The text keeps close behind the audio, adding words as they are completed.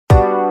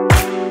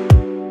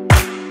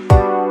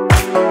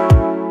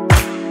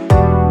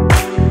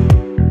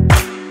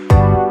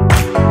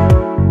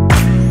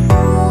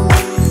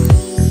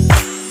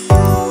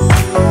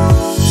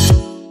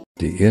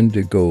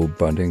Indigo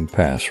Bunting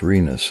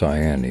Passerina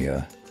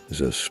cyanea is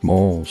a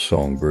small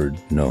songbird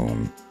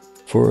known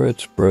for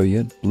its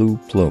brilliant blue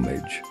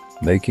plumage,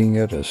 making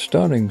it a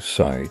stunning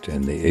sight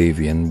in the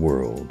avian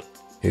world.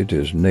 It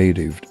is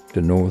native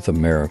to North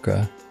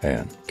America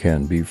and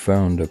can be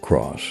found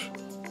across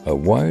a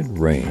wide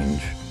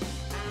range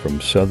from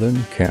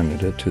southern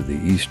Canada to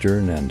the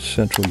eastern and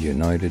central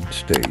United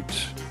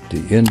States.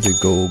 The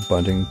indigo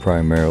bunting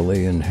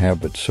primarily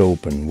inhabits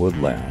open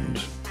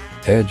woodlands,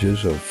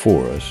 edges of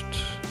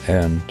forests,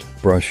 and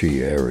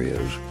brushy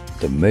areas.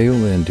 The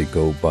male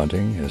indigo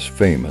bunting is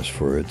famous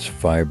for its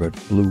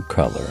vibrant blue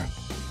color,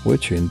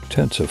 which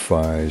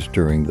intensifies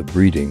during the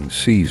breeding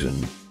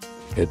season.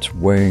 Its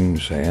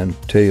wings and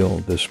tail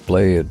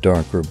display a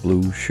darker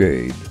blue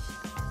shade,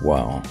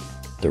 while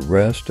the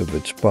rest of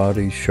its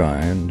body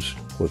shines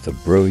with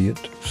a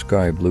brilliant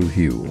sky blue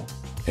hue.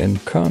 In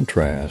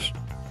contrast,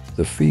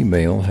 the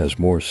female has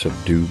more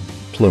subdued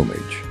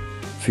plumage,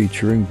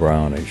 featuring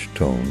brownish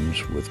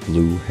tones with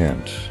blue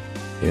hints.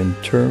 In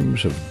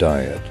terms of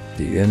diet,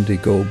 the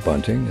indigo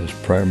bunting is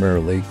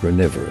primarily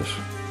granivorous,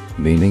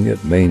 meaning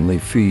it mainly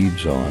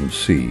feeds on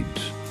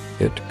seeds.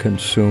 It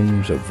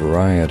consumes a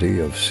variety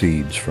of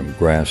seeds from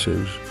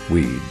grasses,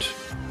 weeds,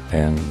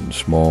 and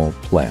small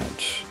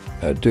plants.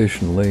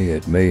 Additionally,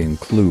 it may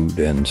include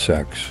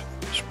insects,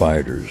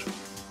 spiders,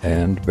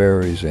 and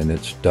berries in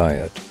its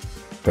diet,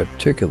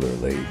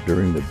 particularly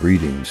during the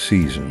breeding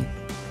season,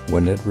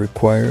 when it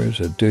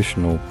requires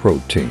additional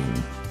protein.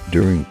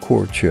 During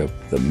courtship,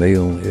 the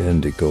male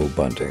indigo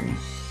bunting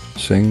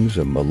sings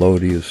a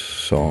melodious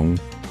song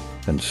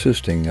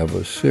consisting of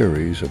a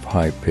series of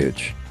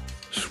high-pitched,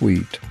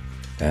 sweet,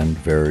 and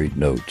varied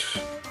notes.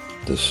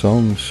 The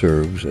song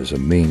serves as a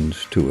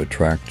means to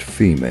attract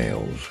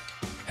females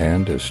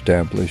and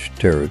establish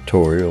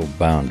territorial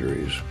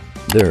boundaries.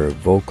 Their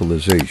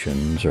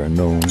vocalizations are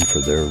known for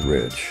their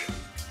rich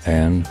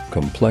and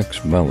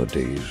complex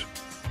melodies,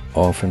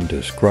 often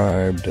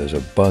described as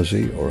a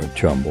buzzy or a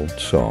jumbled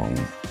song.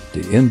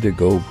 The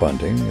indigo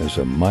bunting is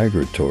a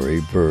migratory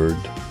bird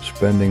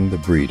spending the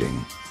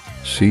breeding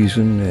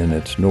season in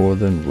its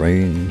northern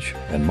range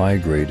and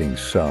migrating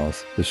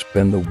south to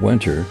spend the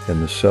winter in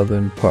the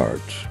southern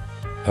parts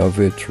of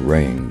its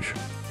range.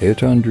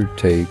 It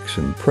undertakes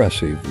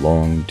impressive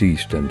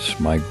long-distance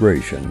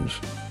migrations,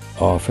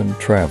 often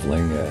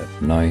traveling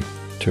at night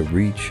to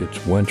reach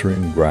its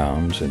wintering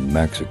grounds in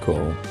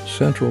Mexico,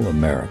 Central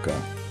America,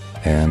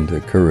 and the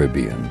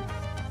Caribbean.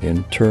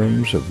 In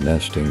terms of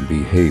nesting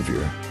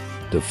behavior,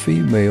 the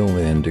female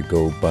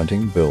indigo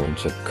bunting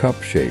builds a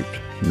cup-shaped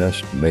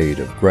nest made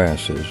of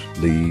grasses,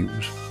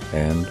 leaves,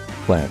 and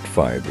plant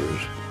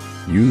fibers,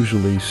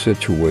 usually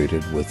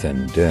situated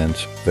within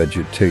dense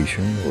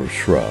vegetation or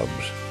shrubs.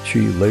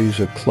 She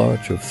lays a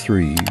clutch of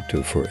 3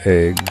 to 4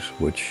 eggs,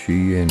 which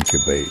she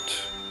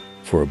incubates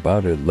for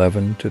about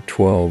 11 to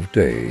 12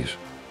 days.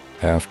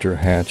 After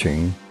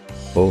hatching,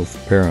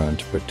 both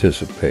parents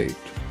participate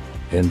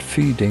in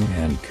feeding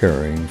and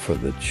caring for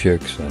the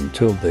chicks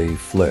until they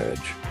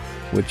fledge,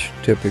 which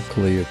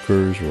typically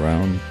occurs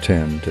around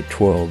 10 to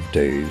 12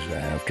 days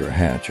after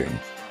hatching.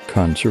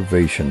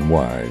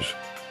 Conservation-wise,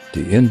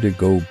 the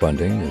indigo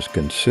bunting is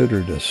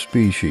considered a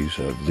species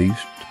of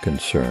least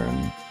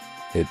concern.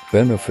 It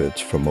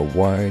benefits from a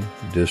wide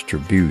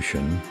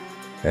distribution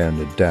and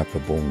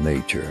adaptable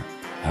nature.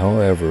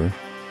 However,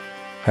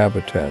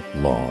 habitat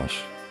loss,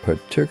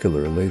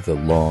 particularly the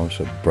loss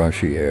of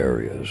brushy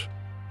areas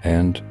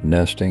and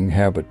nesting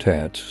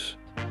habitats,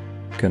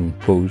 can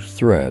pose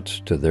threats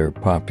to their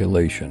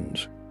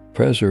populations.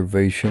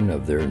 Preservation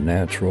of their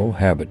natural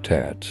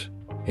habitats,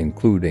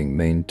 including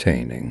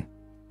maintaining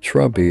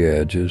shrubby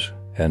edges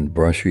and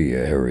brushy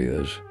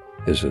areas,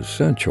 is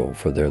essential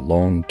for their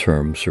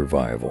long-term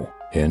survival.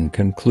 In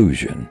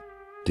conclusion,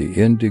 the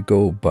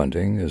indigo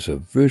bunting is a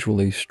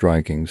visually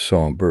striking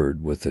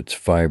songbird with its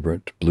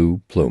vibrant blue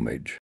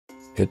plumage.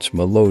 Its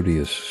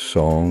melodious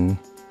song,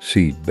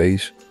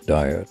 seed-based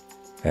diet,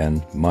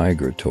 and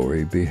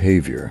migratory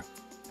behavior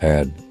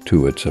add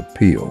to its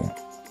appeal.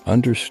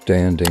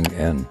 Understanding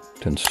and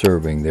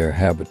conserving their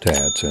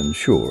habitats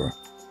ensure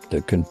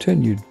the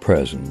continued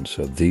presence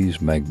of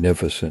these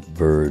magnificent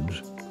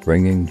birds,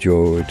 bringing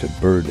joy to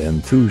bird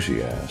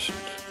enthusiasts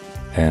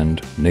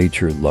and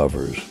nature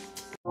lovers